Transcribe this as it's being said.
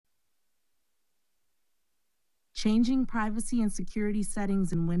Changing privacy and security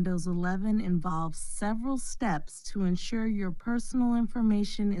settings in Windows 11 involves several steps to ensure your personal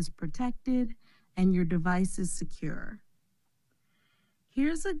information is protected and your device is secure.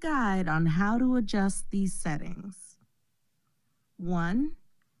 Here's a guide on how to adjust these settings. 1.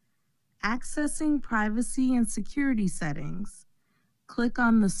 Accessing privacy and security settings. Click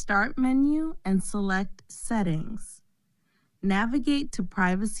on the Start menu and select Settings. Navigate to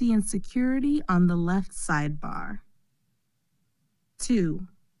Privacy and Security on the left sidebar. 2.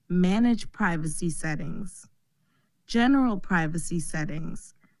 Manage privacy settings. General privacy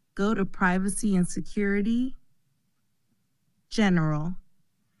settings. Go to Privacy and Security, General.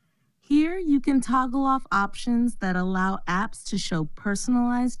 Here you can toggle off options that allow apps to show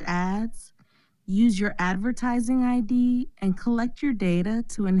personalized ads, use your advertising ID, and collect your data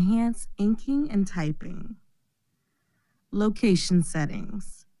to enhance inking and typing. Location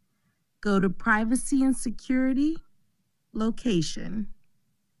settings. Go to Privacy and Security, Location.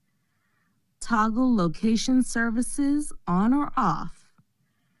 Toggle location services on or off.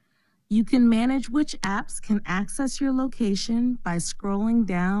 You can manage which apps can access your location by scrolling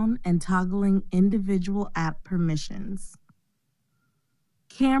down and toggling individual app permissions.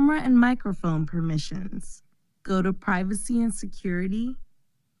 Camera and microphone permissions. Go to Privacy and Security,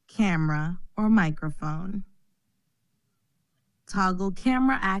 Camera or Microphone. Toggle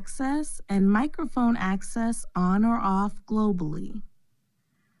camera access and microphone access on or off globally.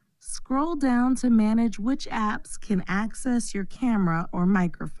 Scroll down to manage which apps can access your camera or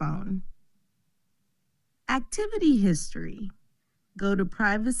microphone. Activity history. Go to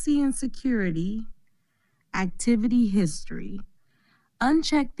Privacy and Security, Activity History.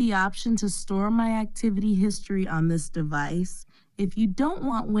 Uncheck the option to store my activity history on this device if you don't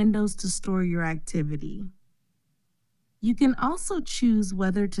want Windows to store your activity. You can also choose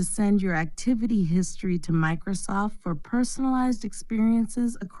whether to send your activity history to Microsoft for personalized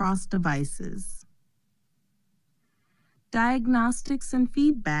experiences across devices. Diagnostics and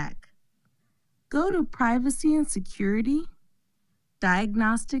feedback. Go to Privacy and Security,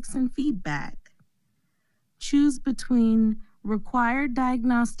 Diagnostics and Feedback. Choose between required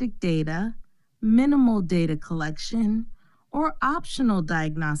diagnostic data, minimal data collection, or optional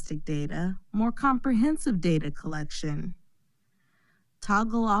diagnostic data, more comprehensive data collection.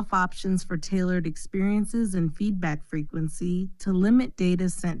 Toggle off options for tailored experiences and feedback frequency to limit data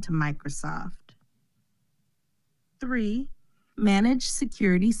sent to Microsoft. 3. Manage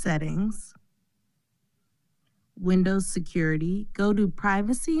security settings. Windows Security. Go to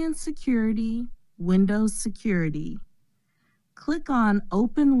Privacy and Security, Windows Security. Click on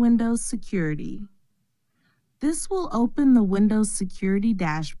Open Windows Security. This will open the Windows Security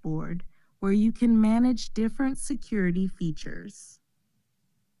dashboard where you can manage different security features.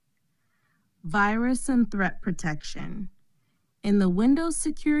 Virus and threat protection. In the Windows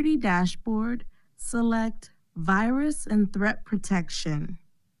Security dashboard, select Virus and Threat Protection.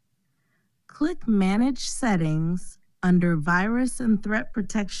 Click Manage Settings under Virus and Threat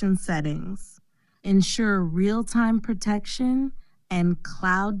Protection Settings. Ensure real-time protection and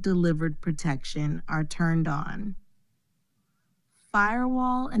cloud-delivered protection are turned on.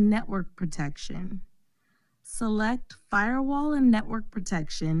 Firewall and network protection. Select Firewall and network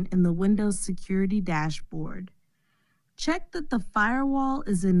protection in the Windows Security dashboard. Check that the firewall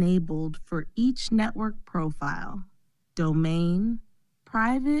is enabled for each network profile, domain,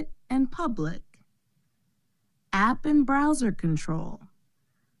 private, and public. App and browser control.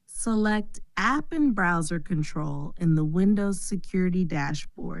 Select App and Browser Control in the Windows Security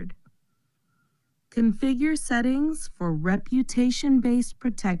dashboard. Configure settings for reputation-based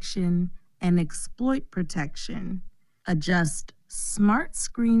protection and exploit protection. Adjust Smart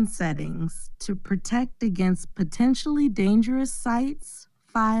Screen settings to protect against potentially dangerous sites,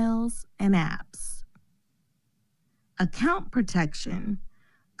 files, and apps. Account protection.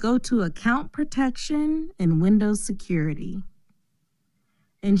 Go to Account Protection in Windows Security.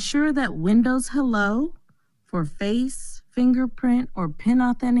 Ensure that Windows Hello for face, fingerprint, or PIN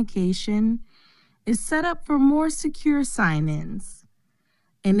authentication is set up for more secure sign-ins.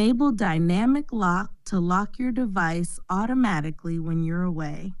 Enable Dynamic Lock to lock your device automatically when you're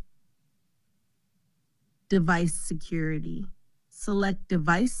away. Device security. Select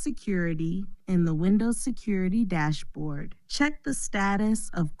Device Security in the Windows Security dashboard. Check the status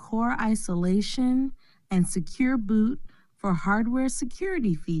of Core Isolation and Secure Boot for hardware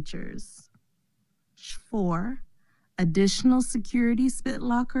security features. 4. Additional security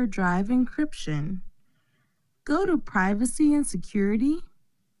BitLocker drive encryption. Go to Privacy and Security,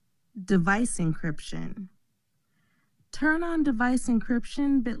 Device Encryption. Turn on Device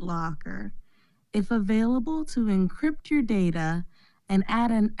Encryption BitLocker if available, to encrypt your data and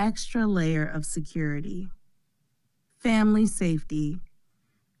add an extra layer of security. Family safety.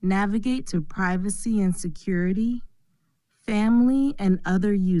 Navigate to privacy and security, family and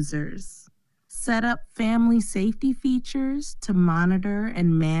other users. Set up family safety features to monitor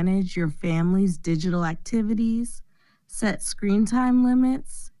and manage your family's digital activities, set screen time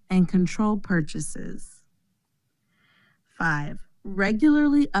limits, and control purchases. 5.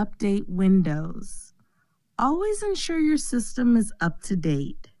 Regularly update Windows. Always ensure your system is up to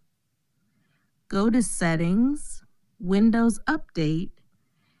date. Go to Settings, Windows Update,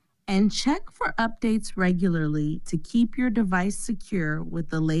 and check for updates regularly to keep your device secure with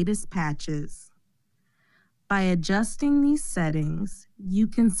the latest patches. By adjusting these settings, you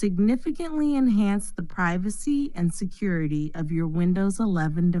can significantly enhance the privacy and security of your Windows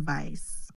 11 device.